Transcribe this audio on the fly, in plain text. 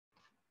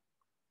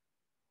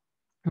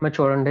మరి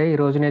చూడండి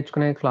ఈరోజు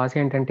నేర్చుకునే క్లాస్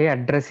ఏంటంటే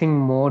addressing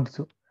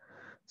modes.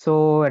 So,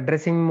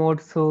 addressing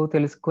modes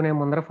తెలుసుకునే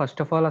ముందర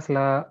ఫస్ట్ ఆఫ్ ఆల్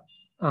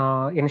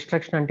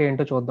ఇన్‌స్ట్రక్షన్ అంటే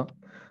ఏంటో చూద్దాం.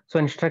 సో,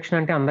 ఇన్‌స్ట్రక్షన్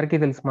అంటే అందరికీ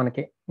తెలుసు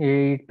మనకి.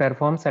 It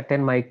performs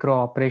certain micro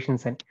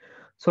operations అని.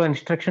 సో,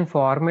 ఇన్‌స్ట్రక్షన్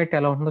ఫార్మాట్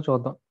ఎలా ఉంటుందో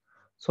చూద్దాం.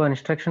 సో,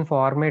 ఇన్‌స్ట్రక్షన్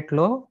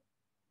ఫార్మాట్‌లో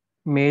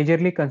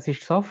majorly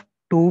consists of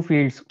 2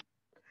 fields.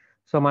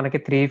 So, మనకి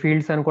 3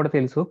 ఫీల్డ్స్ అని కూడా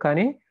తెలుసు.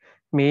 కానీ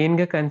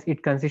మెయిన్‌గా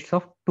ఇట్ కన్సిస్ట్స్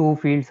ఆఫ్ 2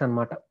 ఫీల్డ్స్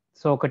అన్నమాట.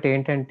 సో,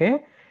 ఒకటేంటంటే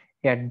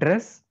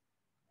అడ్రెస్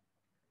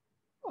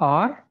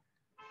ఆర్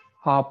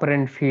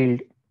ఆపరెండ్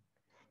ఫీల్డ్.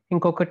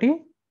 ఇంకొకటి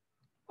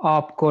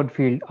ఆప్‌కోడ్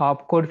ఫీల్డ్.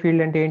 ఆప్‌కోడ్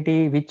ఫీల్డ్ అంటే ఏంటి?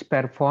 Which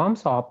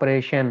performs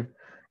operation.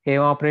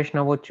 ఏం ఆపరేషన్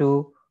అవ్వచ్చు?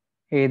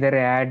 ఎయిదర్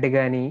యాడ్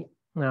గాని,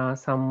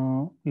 సమ్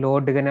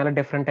లోడ్ గాని అలా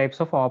డిఫరెంట్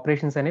టైప్స్ ఆఫ్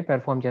ఆపరేషన్స్ అనేవి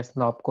పెర్ఫార్మ్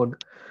చేస్తుంది opcode.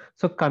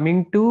 So,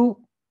 coming to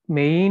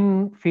main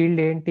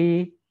field ఏంటి?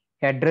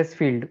 Address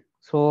field.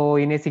 So,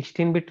 in a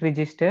 16 bit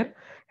register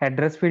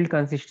address field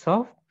consists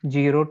of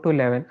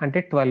 0-11 అంటే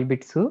 12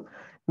 బిట్స్.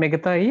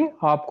 మిగతాయి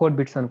ఆప్‌కోడ్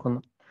బిట్స్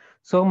అనుకుందాం.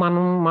 సో,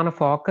 మన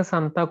ఫోకస్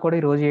అంతా కూడా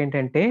ఈరోజు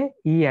ఏంటంటే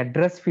ఈ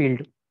అడ్రెస్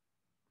ఫీల్డ్.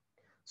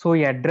 సో,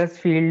 ఈ అడ్రెస్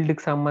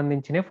ఫీల్డ్‌కి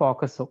సంబంధించినే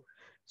ఫోకస్సు.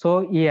 సో,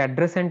 ఈ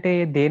అడ్రెస్ అంటే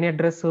దేని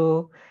address?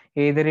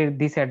 Either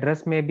this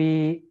address may be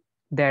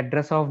the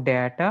address of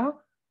data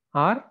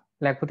are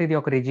లేకపోతే ఇది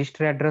ఒక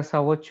రిజిస్టర్ అడ్రెస్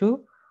అవ్వచ్చు.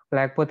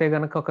 లేకపోతే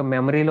గనక ఒక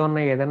మెమరీలో ఉన్న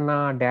ఏదన్నా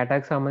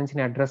డేటాకి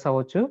సంబంధించిన అడ్రెస్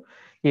అవ్వచ్చు.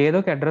 ఏదో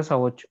ఒక అడ్రెస్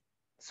అవ్వచ్చు.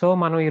 సో,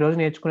 మనం ఈరోజు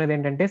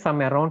నేర్చుకునేదేంటంటే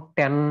సమ్ అరౌండ్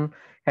 10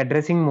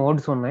 అడ్రెసింగ్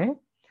మోడ్స్ ఉన్నాయి.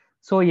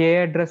 సో, ఏ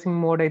అడ్రెసింగ్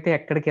మోడ్ అయితే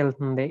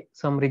ఎక్కడికెళ్తుంది?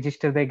 Some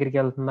register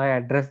దగ్గరికెళ్తుందా?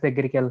 అడ్రెస్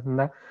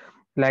దగ్గరికెళ్తుందా?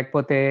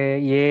 లేకపోతే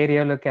ఏ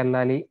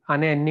ఏరియాలోకెళ్ళాలి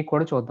అనేయన్నీ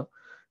కూడా చూద్దాం.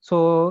 సో,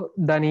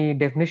 దాని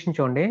డెఫినిషన్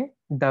చూడండి.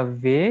 The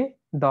way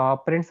the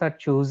operands are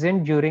chosen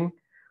during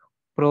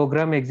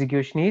program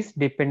execution is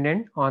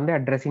dependent on the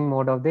అడ్రెసింగ్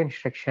mode of the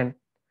instruction.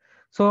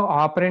 So,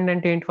 ఆపరెండ్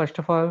అంటే ఏంటి first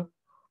of all?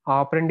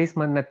 ఆపరెండ్ is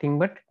nothing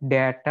but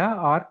data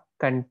are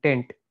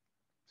content.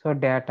 So,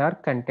 data are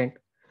content.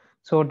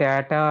 So,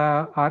 data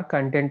are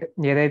content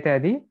ఏదైతే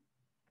అది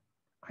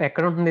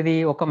ఎక్కడుంటుందిది?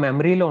 ఒక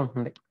మెమరీలో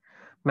ఉంటుంది.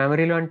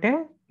 మెమరీలో అంటే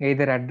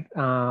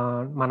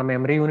మన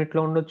మెమరీ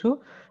యూనిట్‌లో ఉండొచ్చు.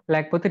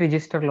 లేకపోతే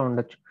రిజిస్టర్‌లో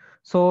ఉండొచ్చు.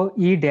 సో,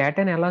 ఈ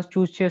డేటాని ఎలా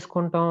చూజ్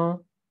చేసుకుంటాం?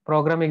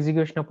 ప్రోగ్రామ్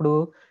ఎగ్జిక్యూషన్ అప్పుడు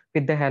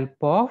with the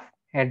help of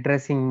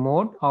అడ్రెసింగ్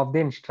mode of the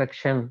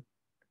instruction.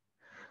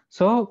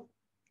 So,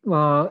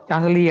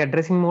 అసలు ఈ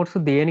అడ్రెసింగ్ మోడ్స్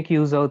దేనికి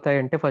యూజ్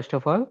అవుతాయంటే ఫస్ట్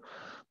ఆఫ్ ఆల్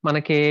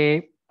మనకి,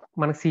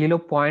 మనకి సిలో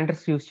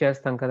పాయింటర్స్ యూజ్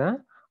చేస్తాం కదా!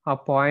 ఆ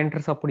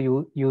పాయింటర్స్ అప్పుడు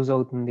యూజ్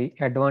అవుతుంది.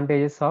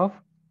 అడ్వాంటేజెస్ ఆఫ్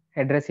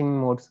అడ్రెసింగ్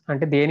మోడ్స్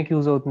అంటే దేనికి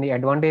యూజ్ అవుతుంది?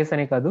 అడ్వాంటేజెస్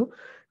అనే కాదు.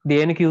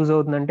 దేనికి యూజ్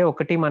అవుతుందంటే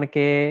ఒకటి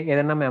మనకి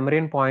ఏదన్నా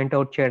మెమరీని పాయింట్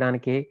ఔట్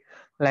చేయడానికి,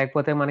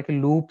 లేకపోతే మనకి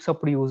లూప్స్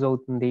అప్పుడు యూజ్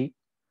అవుతుంది.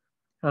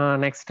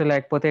 నెక్స్ట్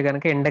లేకపోతే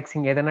గనక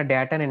ఇండెక్సింగ్ ఏదైనా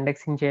డేటాని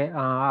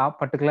ఆ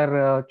పర్టిక్యులర్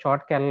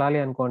చోటకెళ్ళాలి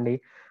అనుకోండి.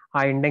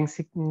 ఆ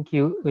ఇండెక్సింగ్‌కి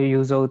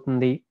యూజ్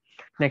అవుతుంది.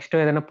 నెక్స్ట్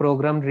ఏదైనా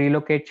ప్రోగ్రామ్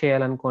రీలొకేట్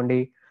చేయాలనుకోండి.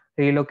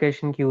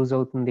 రీలొకేషన్‌కి యూజ్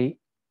అవుతుంది.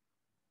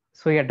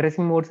 సో, ఈ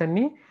అడ్రెసింగ్ మోడ్స్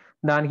అన్నీ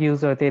దానికి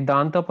యూజ్ అవుతాయి.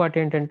 దాంతో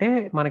పాటేంటంటే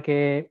మనకి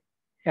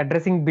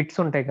అడ్రెసింగ్ బిట్స్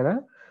ఉంటాయి కదా!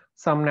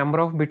 సమ్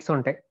నంబర్ ఆఫ్ బిట్స్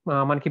ఉంటాయి.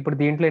 మనకిప్పుడు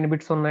దీంట్లో ఎన్ని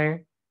బిట్స్ ఉన్నాయి?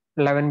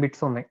 11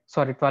 బిట్స్ ఉన్నాయి.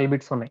 సారీ 12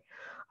 బిట్స్ ఉన్నాయి.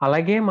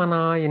 అలాగే మన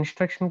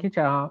ఇన్‌స్ట్రక్షన్‌కి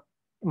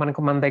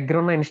మన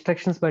దగ్గరున్న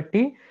ఇన్‌స్ట్రక్షన్స్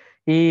బట్టి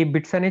ఈ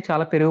బిట్స్ అనేవి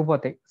చాలా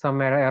పెరిగిపోతాయి.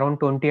 అరౌండ్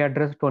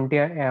 20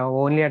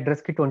 ఓన్లీ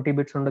అడ్రెస్‌కి 20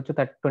 బిట్స్ ఉండొచ్చు.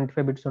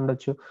 25 బిట్స్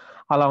ఉండొచ్చు.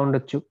 అలా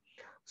ఉండొచ్చు.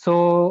 So,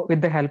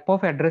 with the help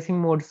of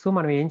అడ్రెసింగ్ modes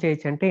మనం ఏం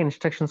చేయొచ్చంటే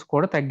ఇన్‌స్ట్రక్షన్స్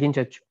కూడా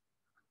తగ్గించొచ్చు.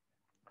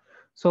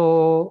 సో,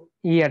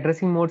 ఈ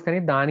అడ్రెసింగ్ మోడ్స్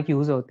అనేవి దానికి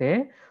యూజ్ అవుతాయి.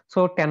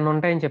 సో, 10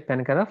 ఉంటాయని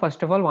చెప్పాను కదా!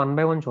 First of all one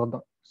by one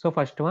చూద్దాం. So,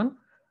 first one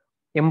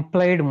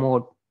implied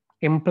mode.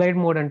 Implied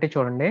mode అంటే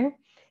చూడండి.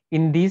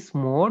 In this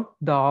mode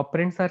the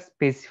operands are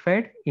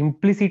specified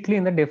implicitly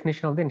in the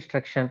definition of the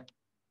instruction.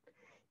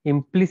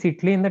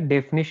 Implicitly in the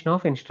definition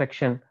of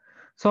instruction.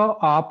 So,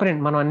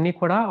 ఆపరెండ్ మనం అన్నీ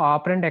కూడా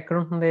ఆపరెండ్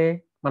ఎక్కడుంటుంది?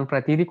 మనం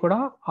ప్రతీదీ కూడా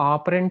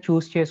ఆపరెండ్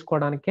చూజ్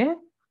చేసుకోవడానికే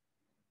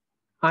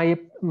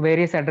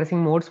వేరియస్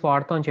అడ్రెసింగ్ మోడ్స్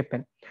వాడతాం అని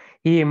చెప్పాను.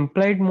 ఈ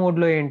ఎంప్లాయిడ్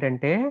మోడ్‌లో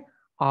ఏంటంటే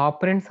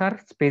ఆపరెండ్స్ are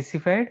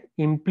specified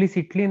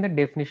implicitly in the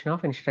definition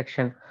of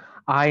instruction.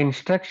 ఆ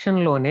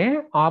ఇన్‌స్ట్రక్షన్‌లోనే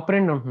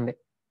ఆపరెండ్ ఉంటుంది.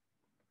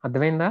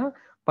 అర్థమైందా?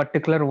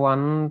 పర్టిక్యులర్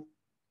 1,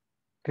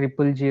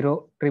 000,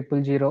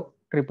 000,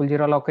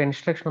 000 అలా ఒక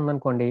ఇన్‌స్ట్రక్షన్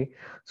ఉందనుకోండి.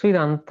 సో,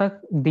 ఇదంతా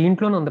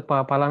దీంట్లోనే ఉంది.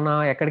 పలానా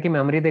ఎక్కడికి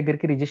మెమరీ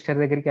దగ్గరికి,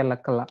 రిజిస్టర్ దగ్గరికి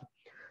ఎళ్ళక్కర్లా.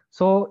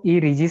 సో, ఈ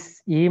రిజిస్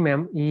ఈ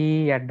మెమ్ ఈ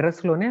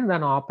అడ్రెస్‌లోనే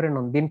దాని ఆపరెండ్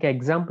ఉంది. దీనికి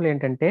ఎగ్జాంపుల్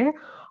ఏంటంటే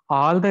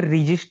all the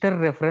register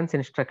reference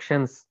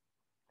instructions.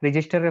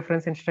 Register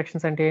reference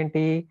instructions అంటే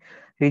ఏంటి?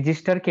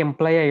 రిజిస్టర్‌కి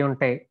ఎంప్లాయ్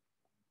అయ్యుంటాయి.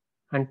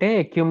 అంటే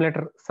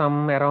accumulator some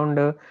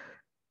around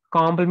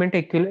complement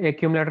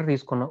accumulator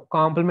తీసుకున్నాం.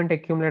 కాంప్లిమెంట్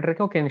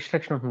అక్యూములేటర్‌కి ఒక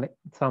ఇన్‌స్ట్రక్షన్ ఉంటుంది.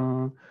 సమ్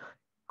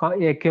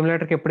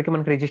అక్యూములేటర్‌కి ఎప్పటికి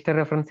మనకి రిజిస్టర్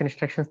రిఫరెన్స్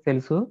ఇన్‌స్ట్రక్షన్స్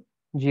తెలుసు.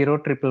 0,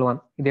 111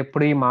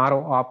 ఇదెప్పుడు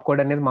మారవు. ఆప్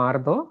కోడ్ అనేది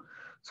మారదు.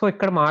 సో,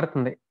 ఇక్కడ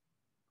మారుతుంది.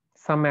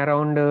 Some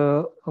around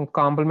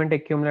complement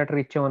accumulator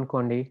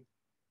ఇచ్చామనుకోండి.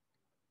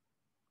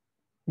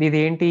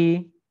 ఇదేంటి?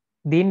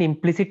 దీన్ని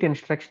ఇంప్లిసిట్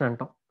ఇన్‌స్ట్రక్షన్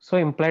అంటాం. సో,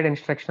 ఇంప్లాయిడ్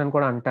ఇన్‌స్ట్రక్షన్ అని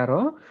కూడా అంటారు.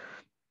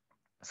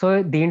 సో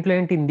దీంట్లో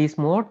ఏంటి, in this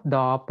mode the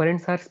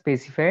operands are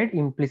specified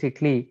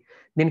implicitly.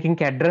 దీనికి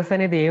ఇంక అడ్రస్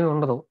అనేది ఏమి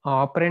ఉండదు.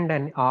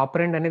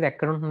 ఆపరెండ్ అనేది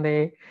ఎక్కడ ఉంటుంది,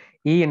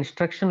 ఈ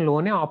ఇన్స్ట్రక్షన్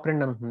లోనే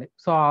ఆపరెండ్ ఉంటుంది.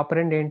 సో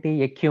ఆపరెండ్ ఏంటి,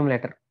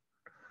 అక్యూములేటర్.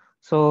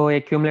 సో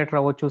అక్యూములేటర్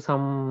అవ్వచ్చు,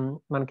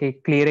 మనకి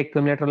క్లియర్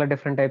అక్యూములేటర్లో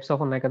డిఫరెంట్ టైప్స్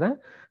ఆఫ్ ఉన్నాయి కదా.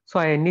 సో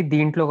అవన్నీ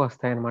దీంట్లోకి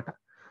వస్తాయి అనమాట.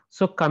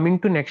 So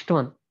coming to next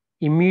one,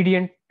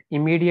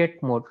 immediate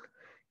mode.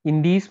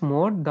 In these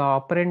mode the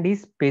ఆపరెండ్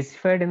is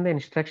specified in the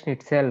instruction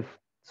it self.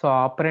 So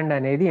ఆపరెండ్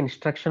అనేది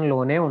ఇన్స్ట్రక్షన్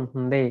లోనే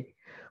ఉంటుంది.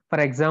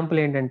 ఫర్ ఎగ్జాంపుల్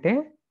ఏంటంటే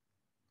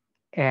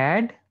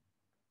యాడ్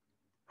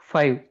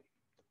 5,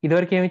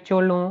 ఇదివరకు ఏమి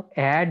ఇచ్చేవాళ్ళం,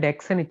 యాడ్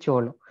ఎక్స్ అని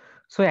ఇచ్చేవాళ్ళం.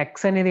 సో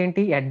ఎక్స్ అనేది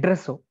ఏంటి,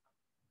 అడ్రస్.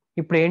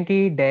 ఇప్పుడు ఏంటి,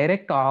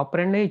 డైరెక్ట్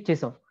ఆపరెండ్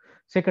ఇచ్చేసాం.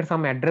 సో ఇక్కడ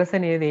సమ్ అడ్రస్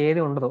అనేది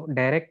ఏది ఉండదు,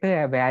 డైరెక్ట్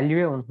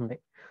వాల్యూయే ఉంటుంది.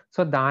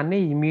 సో దాన్ని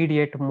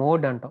ఇమీడియట్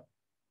మోడ్ అంటాం.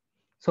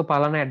 సో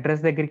పలానా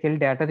అడ్రస్ దగ్గరికి వెళ్ళి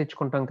డేటా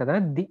తెచ్చుకుంటాం కదా,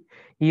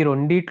 ఈ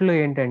రెండిట్లో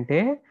ఏంటంటే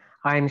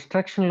ఆ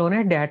ఇన్స్ట్రక్షన్ లోనే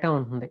డేటా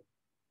ఉంటుంది.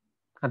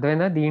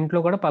 అర్థమైందా, దీంట్లో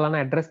కూడా పలానా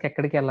అడ్రస్కి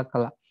ఎక్కడికి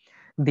వెళ్ళక్కల.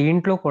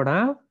 దీంట్లో కూడా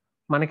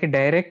మనకి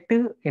డైరెక్ట్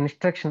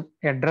ఇన్స్ట్రక్షన్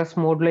అడ్రస్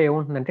మోడ్లో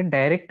ఏముంటుందంటే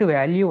డైరెక్ట్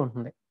వాల్యూ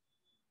ఉంటుంది.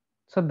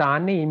 సో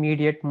దాన్ని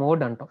ఇమీడియట్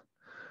మోడ్ అంటాం.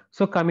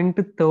 So coming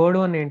to third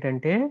one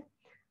ఏంటంటే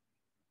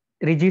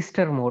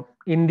register mode.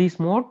 In this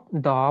mode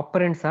the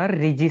operands are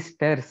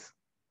registers.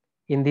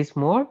 In this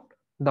mode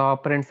the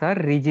operands are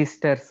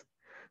registers.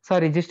 So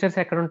registers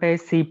ఎక్కడ ఉంటాయి,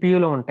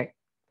 సిపియులో ఉంటాయి.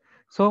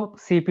 So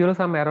సిపియులో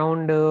some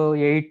around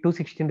 8 to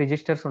 16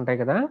 registers ఉంటాయి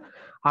కదా.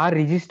 ఆ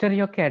register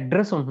యొక్క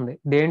address ఉంటుంది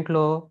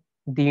దీంట్లో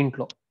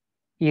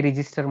ఈ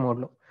రిజిస్టర్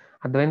మోడ్లో.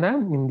 అర్థమైందా,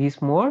 in this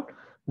mode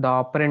the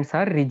operands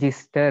are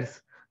registers.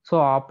 So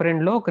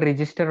ఆపరెండ్లో ఒక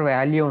రిజిస్టర్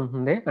వాల్యూ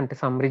ఉంటుంది, అంటే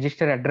సమ్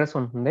రిజిస్టర్ అడ్రస్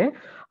ఉంటుంది.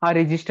 ఆ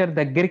రిజిస్టర్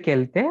దగ్గరికి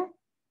వెళ్తే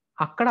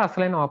అక్కడ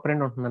అసలైన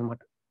ఆపరెండ్ ఉంటుంది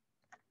అనమాట.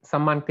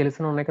 సమ్ మనకు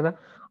తెలిసిన ఉన్నాయి కదా,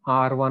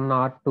 R1,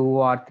 R2,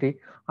 R3,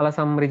 అలా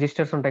సమ్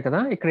రిజిస్టర్స్ ఉంటాయి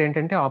కదా. ఇక్కడ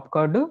ఏంటంటే ఆప్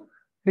కార్డు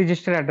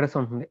రిజిస్టర్ అడ్రస్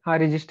ఉంటుంది. ఆ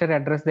రిజిస్టర్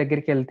అడ్రస్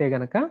దగ్గరికి వెళ్తే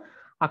గనక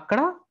అక్కడ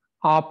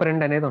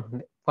ఆపరెండ్ అనేది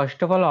ఉంటుంది.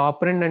 ఫస్ట్ ఆఫ్ ఆల్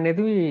ఆపరెండ్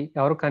అనేది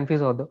ఎవరు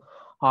కన్ఫ్యూజ్ అవ్వద్దు.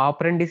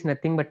 ఆపరెండ్ is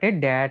nothing but A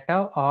data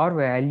are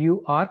value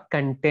are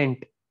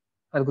content,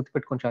 అది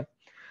గుర్తుపెట్టుకోండి చాలు.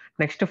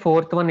 నెక్స్ట్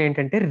ఫోర్త్ వన్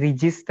ఏంటంటే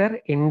రిజిస్టర్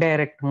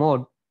ఇండైరెక్ట్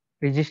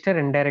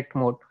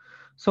మోడ్.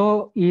 సో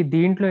ఈ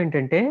దీంట్లో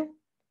ఏంటంటే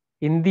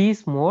in this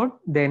mode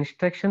the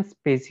instruction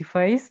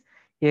specifies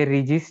a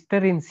register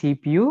in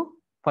CPU.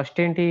 First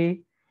ఏంటి,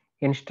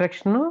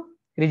 ఇన్స్ట్రక్షన్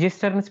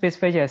రిజిస్టర్ని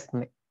స్పెసిఫై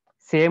చేస్తుంది.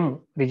 సేమ్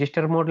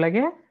రిజిస్టర్ మోడ్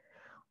లాగే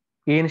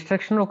ఈ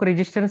ఇన్స్ట్రక్షన్ ఒక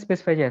రిజిస్టర్ని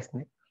స్పెసిఫై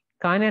చేస్తుంది.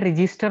 కానీ ఆ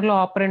రిజిస్టర్లో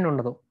ఆపరెండ్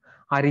ఉండదు.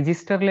 ఆ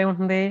రిజిస్టర్లో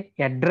ఏముంటుంది,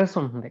 అడ్రస్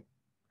ఉంటుంది.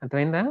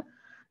 అర్థమైందా,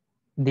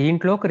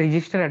 దీంట్లో ఒక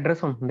రిజిస్టర్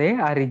అడ్రస్ ఉంటుంది.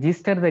 ఆ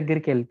రిజిస్టర్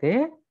దగ్గరికి వెళ్తే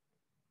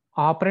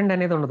ఆపరెండ్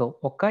అనేది ఉండదు,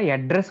 ఒక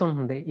అడ్రస్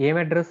ఉంటుంది. ఏం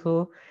అడ్రస్,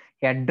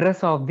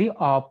 అడ్రస్ ఆఫ్ ది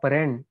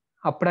ఆపరెండ్.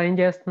 అప్పుడు ఏం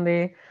చేస్తుంది,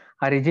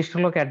 ఆ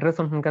రిజిస్టర్లోకి అడ్రస్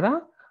ఉంటుంది కదా,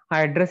 ఆ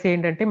అడ్రస్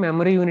ఏంటంటే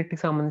మెమరీ యూనిట్కి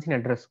సంబంధించిన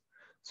అడ్రస్.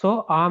 సో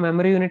ఆ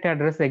మెమరీ యూనిట్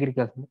అడ్రస్ దగ్గరికి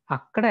వెళ్తుంది,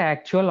 అక్కడ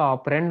యాక్చువల్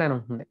ఆపరెండ్ అని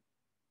ఉంటుంది.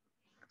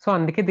 సో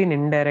అందుకే దీన్ని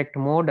ఇండైరెక్ట్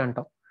మోడ్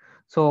అంటాం.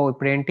 సో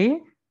ఇప్పుడు ఏంటి,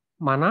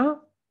 మన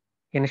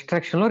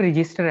ఇన్స్ట్రక్షన్లో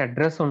రిజిస్టర్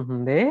అడ్రస్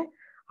ఉంటుంది.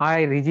 ఆ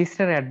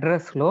రిజిస్టర్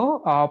అడ్రస్లో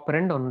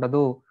ఆపరెండ్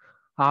ఉండదు.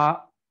 ఆ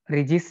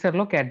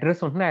రిజిస్టర్లోకి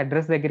అడ్రస్ ఉంటుంది, ఆ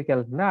అడ్రస్ దగ్గరికి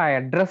వెళ్తుంది. ఆ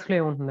అడ్రస్లో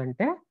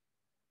ఏముంటుందంటే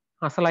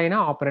అసలైన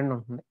ఆపరెండ్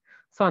ఉంటుంది.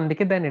 సో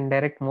అందుకే దాన్ని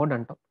ఇండైరెక్ట్ మోడ్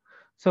అంటాం.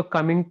 So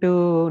coming to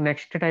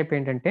next type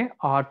ఏంటంటే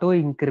auto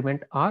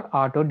increment are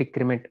auto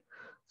decrement.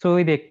 So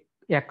ఇది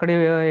ఎక్కడ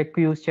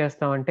ఎక్కువ యూజ్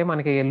చేస్తామంటే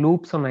మనకి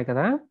లూప్స్ ఉన్నాయి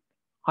కదా,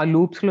 ఆ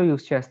లూప్స్లో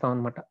యూజ్ చేస్తాం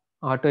అనమాట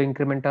auto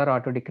increment are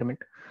auto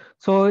decrement.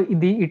 So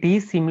it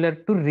is similar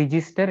to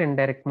register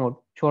indirect mode.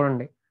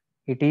 చూడండి,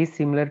 it is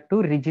similar to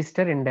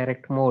register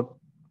indirect mode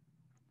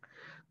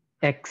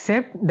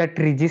except that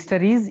register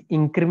is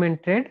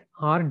incremented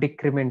or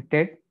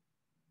decremented,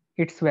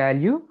 its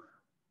value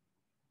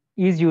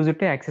is used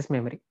to access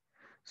memory.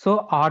 So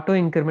auto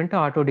increment,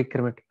 auto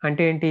decrement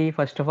అంటే ఏంటి,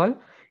 first of all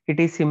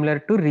it is similar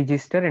to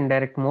register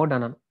indirect mode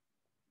అన్నాను.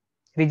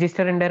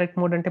 Register indirect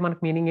mode అంటే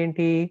మనకు meaning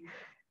ఏంటి,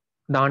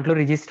 దాంట్లో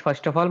register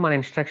first of all మన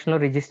ఇన్స్ట్రక్షన్లో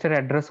register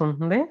address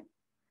ఉంటుంది.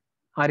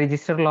 ఆ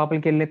రిజిస్టర్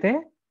లోపలికి వెళ్తే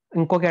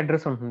ఇంకొక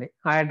అడ్రస్ ఉంటుంది.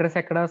 ఆ అడ్రస్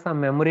ఎక్కడ,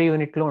 మెమరీ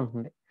యూనిట్లో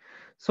ఉంటుంది.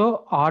 సో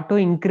ఆటో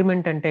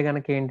ఇంక్రిమెంట్ అంటే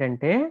కనుక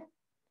ఏంటంటే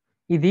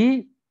ఇది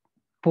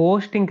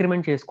పోస్ట్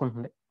ఇంక్రిమెంట్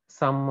చేసుకుంటుంది.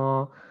 సమ్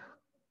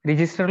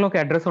రిజిస్టర్లో ఒక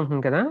అడ్రస్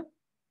ఉంటుంది కదా,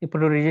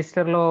 ఇప్పుడు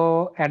రిజిస్టర్లో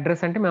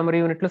అడ్రస్ అంటే మెమరీ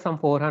యూనిట్లో సమ్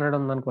 400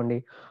 ఉందనుకోండి,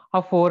 ఆ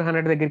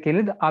 400 దగ్గరికి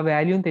వెళ్ళి ఆ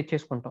వాల్యూని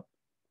తెచ్చేసుకుంటాం.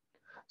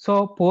 సో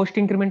పోస్ట్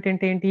ఇంక్రిమెంట్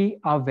అంటే ఏంటి,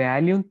 ఆ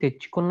వాల్యూని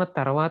తెచ్చుకున్న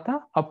తర్వాత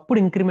అప్పుడు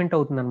ఇంక్రిమెంట్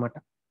అవుతుంది అనమాట.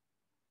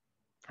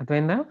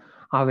 అర్థమైందా,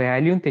 ఆ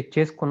వాల్యూని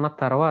తెచ్చేసుకున్న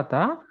తర్వాత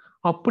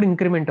అప్పుడు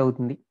ఇంక్రిమెంట్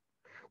అవుతుంది.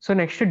 సో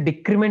నెక్స్ట్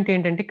డిక్రిమెంట్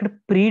ఏంటంటే ఇక్కడ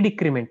pre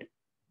decrement.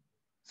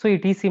 So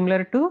it is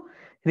similar to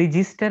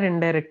register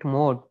indirect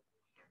mode.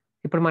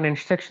 ఇప్పుడు మన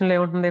ఇన్స్ట్రక్షన్లో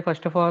ఏముంటుంది,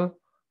 first of all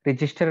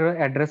register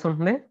address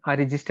ఉంటుంది. ఆ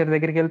రిజిస్టర్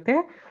దగ్గరికి వెళ్తే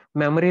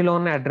మెమరీలో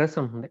ఉన్న అడ్రస్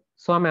ఉంటుంది.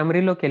 సో ఆ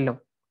మెమరీలోకి వెళ్ళాం.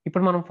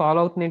 ఇప్పుడు మనం ఫాలో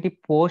అవుతుంది ఏంటి,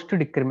 పోస్ట్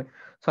డిక్రిమెంట్,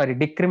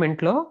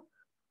 డిక్రిమెంట్లో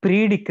ప్రీ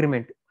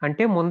డిక్రిమెంట్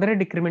అంటే ముందరే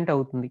డిక్రిమెంట్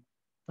అవుతుంది.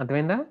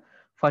 అర్థమైందా,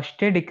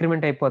 ఫస్టే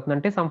డిక్రిమెంట్ అయిపోతుంది.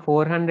 అంటే సమ్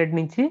 400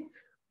 నుంచి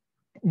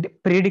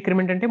ప్రీ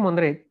డిక్రిమెంట్ అంటే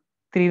ముందరే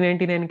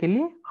 399కి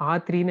వెళ్ళి ఆ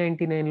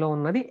 399లో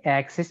ఉన్నది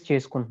యాక్సెస్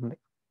చేసుకుంటుంది.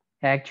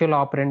 యాక్చువల్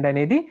ఆపరెండ్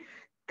అనేది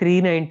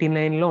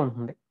 399లో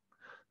ఉంటుంది.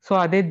 సో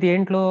అదే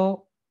దేంట్లో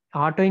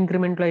ఆటో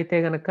ఇంక్రిమెంట్లో అయితే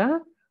గనక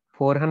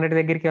 400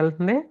 దగ్గరికి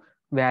వెళ్తుంది,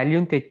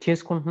 వాల్యూని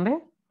తెచ్చేసుకుంటుంది,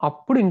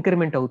 అప్పుడు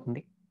ఇంక్రిమెంట్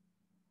అవుతుంది.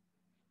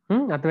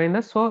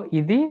 అర్థమైందా? సో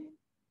ఇది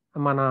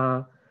మన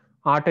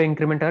auto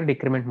increment are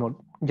decrement mode.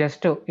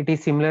 Just it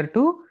is similar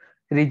to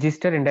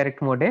register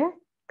indirect మోడే,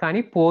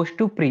 కానీ పోస్ట్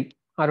టు ప్రీ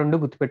ఆ రెండు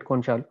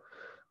గుర్తుపెట్టుకోండి చాలు.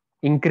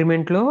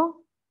 ఇంక్రిమెంట్లో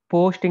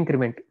పోస్ట్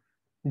ఇంక్రిమెంట్,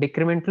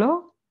 డిక్రిమెంట్లో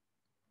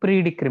ప్రీ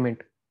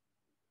డిక్రిమెంట్.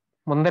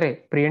 ముందరే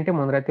ప్రీ అంటే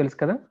ముందరే తెలుసు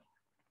కదా.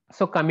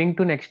 So coming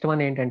to next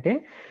one ఏంటంటే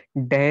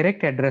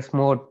డైరెక్ట్ అడ్రస్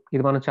మోడ్.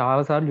 ఇది మనం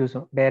చాలాసార్లు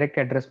చూసాం, direct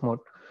address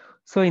mode.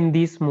 So in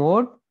this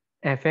mode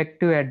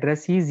effective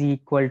address is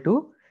equal to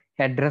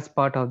address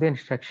part of the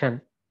instruction.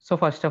 So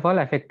first of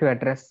all effective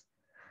address.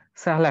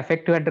 So అసలు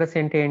effective address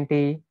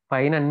ఏంటి?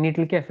 పైన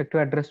అన్నిటికీ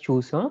effective address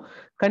చూసాం,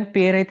 కానీ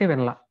పేరు అయితే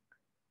వినలా.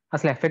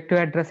 అసలు ఎఫెక్టివ్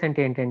అడ్రస్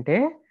అంటే ఏంటంటే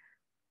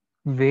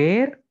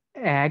wear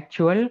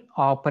actual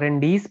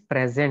ఆపరెండ్ is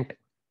present.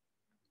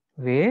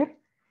 Wear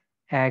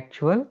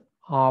actual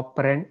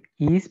ఆపరెండ్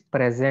is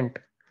present.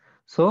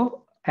 So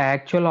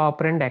actual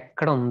ఆపరెండ్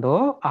ఎక్కడ ఉందో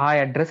ఆ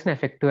అడ్రస్ని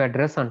ఎఫెక్టివ్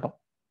అడ్రస్ అంటాం.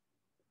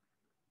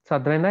 సో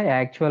అర్థమైందా?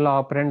 యాక్చువల్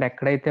ఆపరెండ్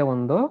ఎక్కడైతే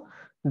ఉందో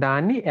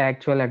దాన్ని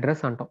యాక్చువల్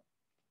అడ్రస్ అంటాం.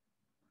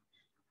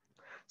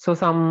 సో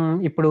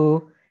ఇప్పుడు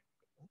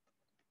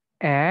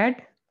యాడ్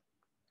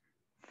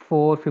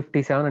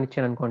 457 అని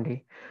ఇచ్చాను అనుకోండి.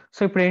 సో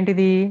ఇప్పుడు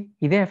ఏంటిది?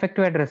 ఇదే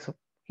ఎఫెక్టివ్ అడ్రస్.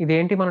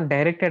 ఇదేంటి? మనం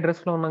డైరెక్ట్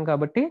అడ్రస్లో ఉన్నాం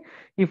కాబట్టి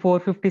ఈ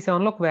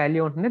 457లో ఒక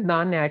వాల్యూ ఉంటుంది,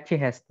 దాన్ని యాడ్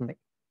చేసేస్తుంది.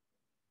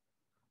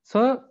 సో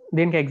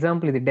దీనికి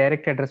ఎగ్జాంపుల్ ఇది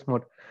డైరెక్ట్ అడ్రస్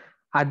మోడ్.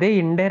 అదే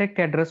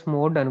ఇండైరెక్ట్ అడ్రస్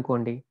మోడ్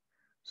అనుకోండి.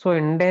 సో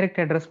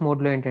ఇండైరెక్ట్ అడ్రస్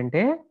మోడ్లో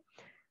ఏంటంటే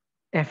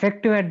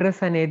ఎఫెక్టివ్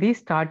అడ్రస్ అనేది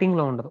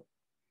స్టార్టింగ్లో ఉండదు.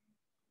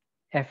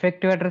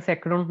 ఎఫెక్టివ్ అడ్రస్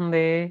ఎక్కడ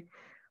ఉంటుంది?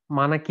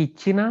 మనకి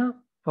ఇచ్చిన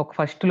ఒక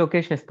ఫస్ట్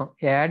లొకేషన్ ఇస్తాం,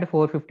 యాడ్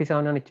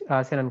 457 అని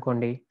రాశాను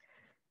అనుకోండి.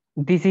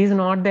 This is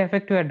not the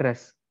effective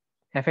address.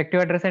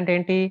 Effective address అంటే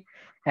ఏంటి?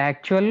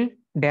 యాక్చువల్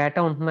డేటా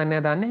ఉంటుందనే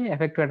దాన్ని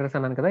ఎఫెక్టివ్ అడ్రస్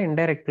అన్నాను కదా.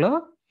 ఇండైరెక్ట్లో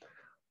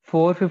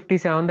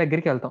 457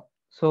 దగ్గరికి వెళ్తాం.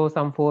 సో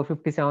సమ్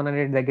 457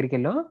 అనే దగ్గరికి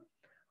వెళ్ళాం,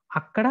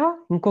 అక్కడ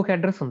ఇంకొక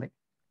అడ్రస్ ఉంది,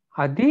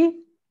 అది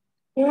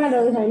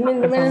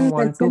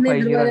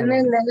 1250 అనేది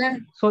ఉంది.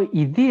 సో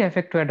ఇది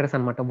ఎఫెక్టివ్ అడ్రస్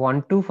అనమాట.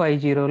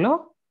 1250లో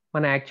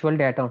మన యాక్చువల్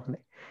డేటా ఉంటుంది.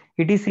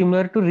 It is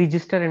similar to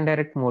register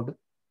indirect mode.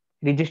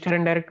 Register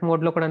indirect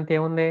మోడ్లో కూడా అంతే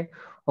ఉంది.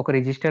 ఒక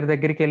రిజిస్టర్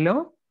దగ్గరికి వెళ్ళాం,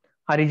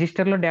 ఆ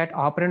రిజిస్టర్లో డేటా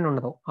ఆపరెండ్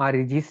ఉండదు, ఆ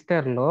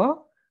రిజిస్టర్లో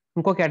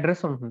ఇంకొక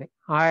అడ్రస్ ఉంటుంది,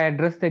 ఆ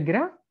అడ్రస్ దగ్గర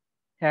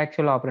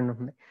యాక్చువల్ ఆపరెండ్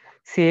ఉంటుంది.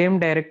 సేమ్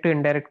డైరెక్ట్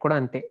ఇండైరెక్ట్ కూడా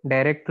అంతే.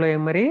 డైరెక్ట్లో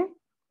ఏం మరి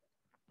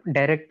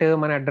డైరెక్ట్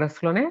మన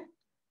అడ్రస్లోనే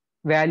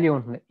వాల్యూ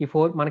ఉంటుంది. ఈ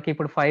మనకి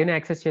ఇప్పుడు 5ని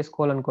యాక్సెస్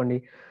చేసుకోవాలనుకోండి,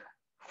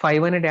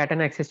 5 అనే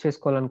డేటాని యాక్సెస్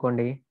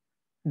చేసుకోవాలనుకోండి,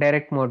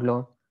 డైరెక్ట్ మోడ్లో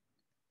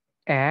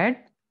యాడ్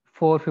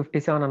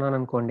 457 అన్నాను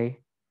అనుకోండి.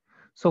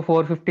 సో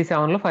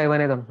 457లో 5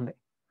 అనేది ఉంటుంది.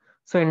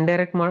 సో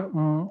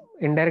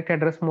ఇండైరెక్ట్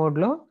అడ్రస్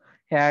మోడ్లో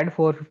యాడ్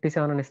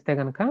 457 అని ఇస్తే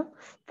కనుక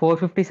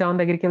 457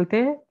 దగ్గరికి వెళ్తే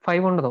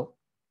 5 ఉండదు.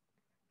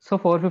 సో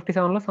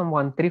 457లో సమ్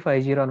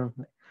 1350 అని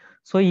ఉంటుంది.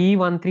 సో ఈ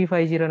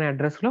 1350 అనే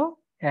అడ్రస్లో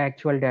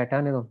యాక్చువల్ డేటా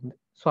అనేది ఉంటుంది.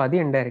 సో అది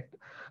ఇండైరెక్ట్.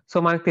 సో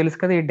మనకు తెలుసు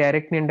కదా ఈ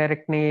డైరెక్ట్ని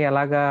ఇండైరెక్ట్ని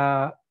ఎలాగా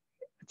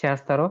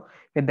చేస్తారో.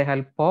 With the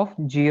help of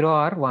 0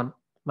 are 1.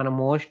 మన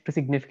మోస్ట్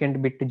సిగ్నిఫికెంట్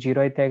బిట్ 0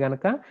 అయితే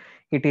కనుక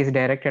it is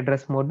direct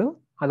address mode,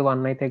 అది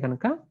 1 అయితే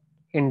కనుక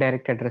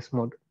indirect address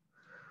mode.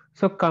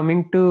 So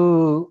coming to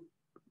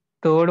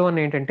third one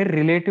ఏంటంటే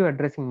relative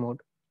addressing mode.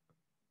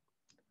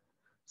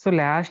 So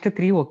last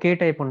 3 ఒకే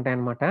టైప్ ఉంటాయి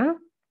అన్నమాట.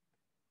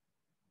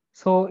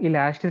 సో ఈ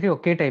లాస్ట్ 3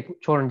 ఒకే టైప్,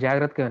 చూడండి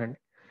జాగ్రత్తగా వినండి.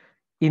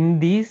 ఇన్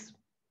దీస్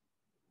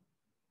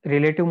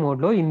రిలేటివ్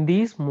మోడ్లో, in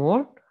these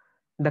mode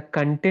the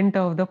content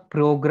of the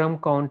program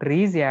counter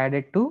is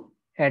added to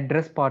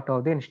address part of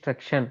the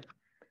instruction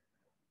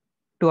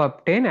to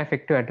obtain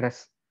effective address.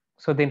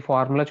 So దీని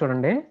formula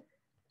చూడండి,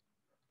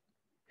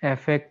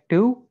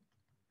 effective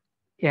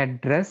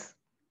address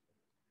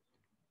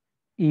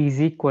is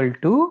equal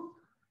to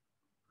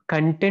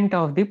content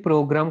of the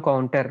program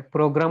counter.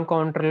 Program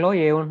counter లో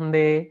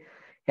ఏముంటుంది?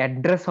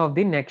 Address of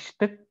the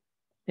next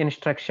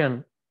instruction.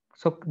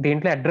 So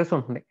దీంట్లో address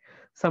ఉంటుంది,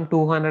 some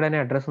 200 అనే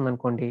address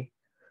ఉందనుకోండి.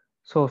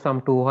 So some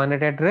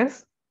 200 address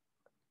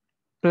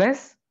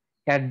plus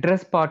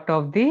address part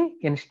of the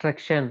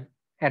instruction.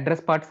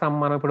 Address part some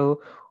మనం ఇప్పుడు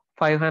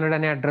 500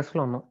 అనే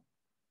అడ్రస్లో ఉన్నాం.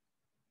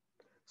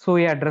 సో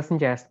ఈ అడ్రస్ని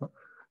చేస్తున్నాం.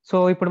 సో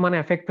ఇప్పుడు మన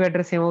ఎఫెక్టివ్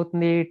అడ్రస్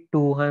ఏమవుతుంది?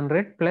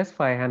 200 ప్లస్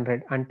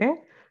 500 అంటే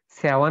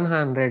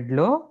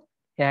 700లో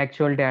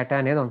యాక్చువల్ డేటా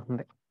అనేది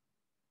ఉంటుంది.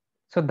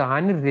 సో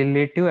దాన్ని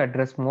రిలేటివ్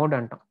అడ్రస్ మోడ్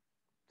అంటాం.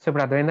 సో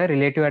ఇప్పుడు అర్థమైందా?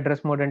 రిలేటివ్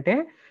అడ్రస్ మోడ్ అంటే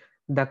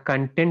the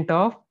content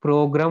of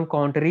program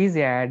counter is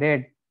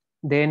added.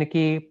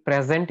 దేనికి?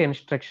 ప్రెజెంట్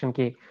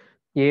ఇన్స్ట్రక్షన్కి.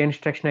 ఏ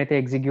ఇన్స్ట్రక్షన్ అయితే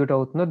ఎగ్జిక్యూట్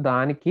అవుతుందో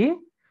దానికి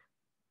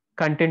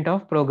కంటెంట్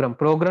ఆఫ్ ప్రోగ్రామ్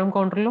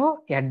కౌంటర్లో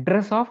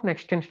అడ్రస్ ఆఫ్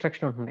నెక్స్ట్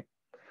ఇన్స్ట్రక్షన్ ఉంటుంది.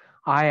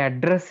 ఆ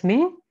అడ్రస్ని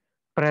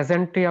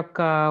ప్రెజెంట్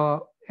యొక్క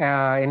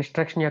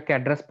ఇన్స్ట్రక్షన్ యొక్క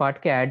అడ్రస్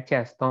పార్ట్కి యాడ్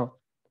చేస్తాం.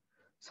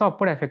 సో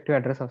అప్పుడు ఎఫెక్టివ్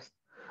అడ్రస్ వస్తుంది.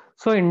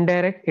 సో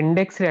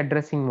ఇండెక్స్డ్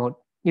అడ్రసింగ్ మోడ్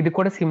ఇది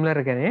కూడా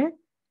సిమిలర్గానే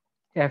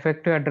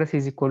effective address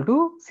is equal to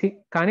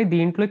కానీ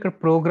దీంట్లో ఇక్కడ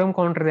ప్రోగ్రామ్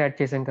కౌంటర్ యాడ్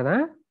చేసాం కదా,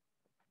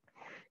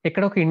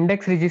 ఇక్కడ ఒక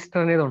ఇండెక్స్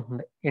రిజిస్టర్ అనేది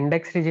ఉంటుంది.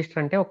 ఇండెక్స్ రిజిస్టర్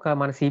అంటే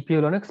మన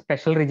సిపియూలోనే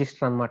స్పెషల్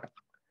రిజిస్టర్ అనమాట.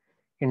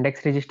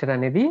 ఇండెక్స్ రిజిస్టర్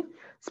అనేది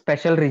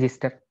స్పెషల్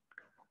రిజిస్టర్.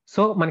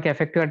 సో మనకి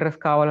ఎఫెక్టివ్ అడ్రస్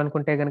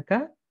కావాలనుకుంటే కనుక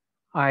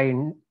ఆ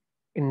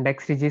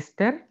index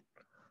register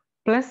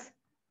plus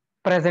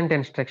present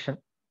instruction,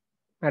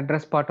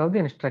 address part of the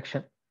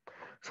instruction.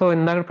 So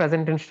ఇందాక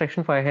ప్రెజెంట్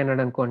ఇన్స్ట్రక్షన్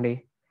 500 అనుకోండి,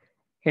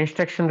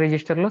 ఇన్స్ట్రక్షన్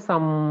రిజిస్టర్లో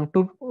సమ్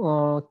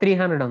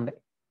 300 ఉంది.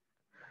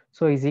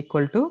 So is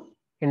equal to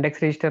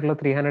index రిజిస్టర్లో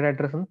 300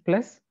 అడ్రస్ ఉంది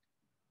ప్లస్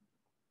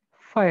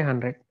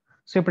 500.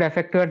 సో ఇప్పుడు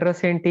ఎఫెక్టివ్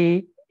అడ్రస్ ఏంటి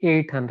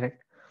 800.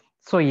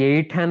 సో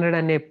 800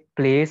 అనే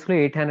ప్లేస్లో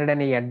 800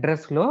 అనే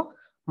అడ్రస్లో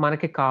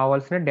మనకి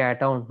కావాల్సిన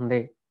డేటా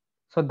ఉంటుంది.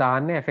 సో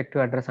దాన్నే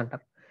ఎఫెక్టివ్ అడ్రస్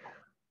అంటారు.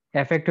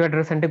 ఎఫెక్టివ్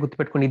అడ్రస్ అంటే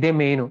గుర్తుపెట్టుకోండి, ఇదే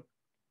main.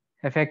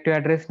 Effective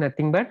address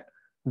nothing but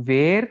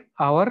where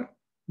hour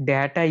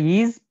data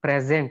is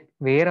present,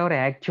 where our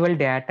actual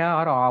data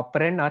or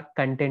operand or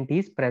content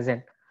is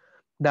present,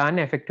 దాన్ని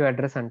ఎఫెక్టివ్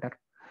అడ్రస్ అంటారు.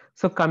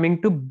 So coming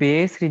to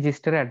base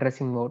register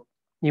addressing mode,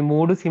 ఈ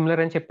మూడు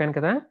similar అని చెప్పాను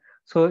కదా.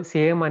 సో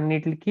సేమ్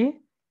అన్నిటికి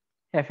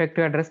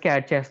effective అడ్రస్కి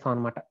add చేస్తాం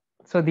అనమాట.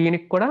 సో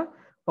దీనికి కూడా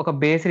ఒక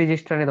బేస్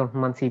రిజిస్టర్ అనేది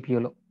ఉంటుంది మన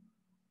సిపియూలో.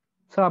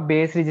 సో ఆ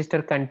బేస్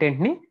రిజిస్టర్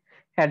కంటెంట్ని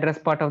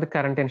address part of the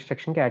current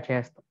ఇన్స్ట్రక్షన్కి add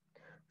చేస్తాం.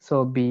 సో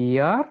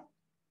బిఆర్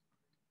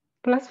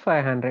ప్లస్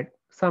 500,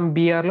 సమ్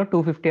బిఆర్లో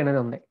 250 అనేది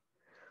ఉంది.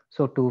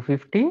 So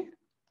 250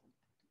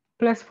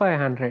 plus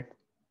 500.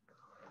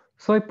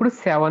 సో ఇప్పుడు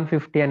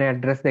 750 అనే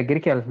అడ్రస్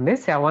దగ్గరికి వెళ్తుంది.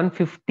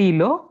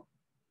 750లో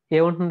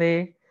ఏముంటుంది,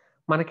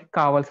 మనకి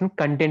కావాల్సిన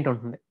కంటెంట్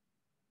ఉంటుంది.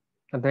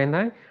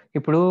 అర్థమైందా?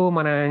 ఇప్పుడు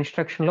మన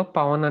ఇన్స్ట్రక్షన్లో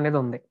పవన్ అనేది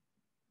ఉంది.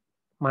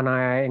 మన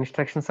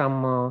ఇన్స్ట్రక్షన్ సమ్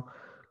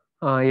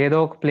ఏదో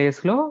ఒక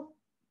ప్లేస్లో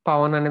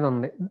పవన్ అనేది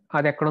ఉంది.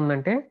 అది ఎక్కడ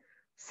ఉందంటే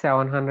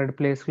 700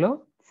 ప్లేస్లో,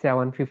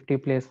 750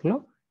 ప్లేస్లో,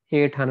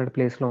 800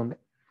 ప్లేస్లో ఉంది.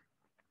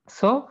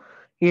 సో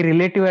ఈ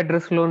రిలేటివ్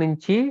అడ్రస్లో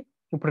నుంచి,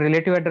 ఇప్పుడు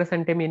రిలేటివ్ అడ్రస్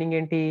అంటే మీనింగ్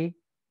ఏంటి,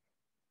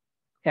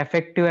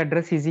 effective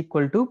address is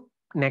equal to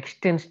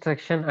next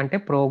instruction అంటే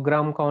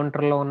ప్రోగ్రామ్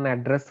కౌంటర్లో ఉన్న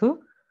అడ్రస్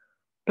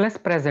ప్లస్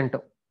ప్రెజెంట్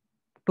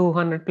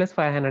 200 ప్లస్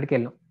 500కి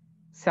వెళ్ళాం,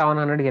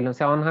 700కి వెళ్ళాం.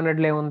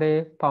 700లో ఏముంది,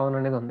 పవన్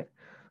అనేది ఉంది.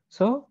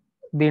 సో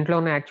దీంట్లో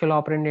ఉన్న యాక్చువల్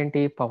ఆపరెంట్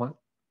ఏంటి, పవన్.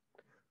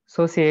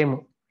 సో సేమ్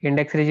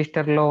ఇండెక్స్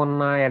రిజిస్టర్లో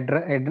ఉన్న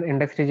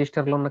ఇండెక్స్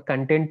రిజిస్టర్లో ఉన్న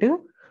కంటెంట్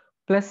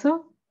ప్లస్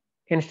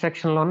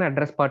ఇన్స్ట్రక్షన్లో ఉన్న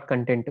అడ్రస్ పార్ట్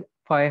కంటెంట్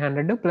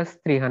 500 ప్లస్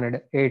 300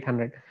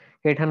 800.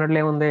 800లో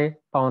ఏముంది,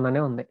 పవన్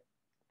అనే ఉంది.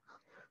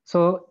 సో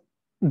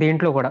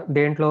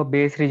దేంట్లో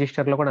బేస్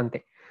రిజిస్టర్లో కూడా అంతే.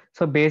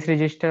 సో బేస్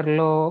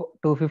రిజిస్టర్లో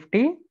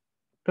 250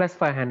 ప్లస్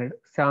 500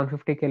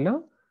 750కి వెళ్ళాం.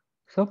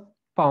 సో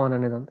పవన్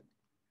అనేది ఉంది.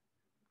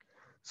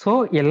 సో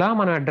ఇలా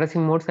మన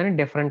అడ్రసింగ్ మోడ్స్ అని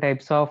different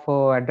types of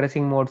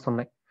addressing modes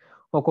ఉన్నాయి.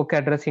 ఒక్కొక్క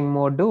అడ్రసింగ్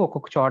మోడ్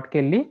ఒక్కొక్క చోటుకి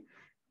వెళ్ళి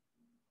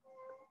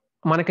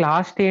మనకి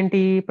లాస్ట్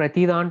ఏంటి,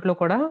 ప్రతి దాంట్లో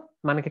కూడా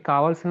మనకి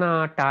కావాల్సిన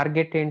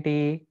టార్గెట్ ఏంటి,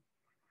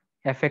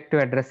 effective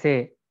అడ్రస్సే.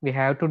 We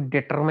have to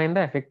determine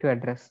the effective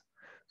address.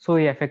 So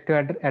ఈ ఎఫెక్టివ్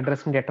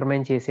అడ్రస్ని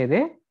డిటర్మైన్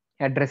చేసేదే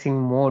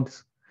అడ్రసింగ్ మోడ్స్.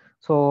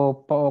 సో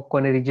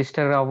కొన్ని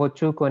రిజిస్టర్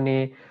అవ్వచ్చు, కొన్ని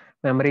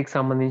మెమరీకి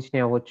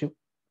సంబంధించినవి అవ్వచ్చు.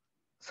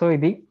 సో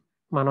ఇది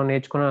మనం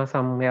నేర్చుకున్న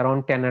సమ్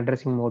అరౌండ్ 10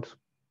 అడ్రసింగ్ మోడ్స్.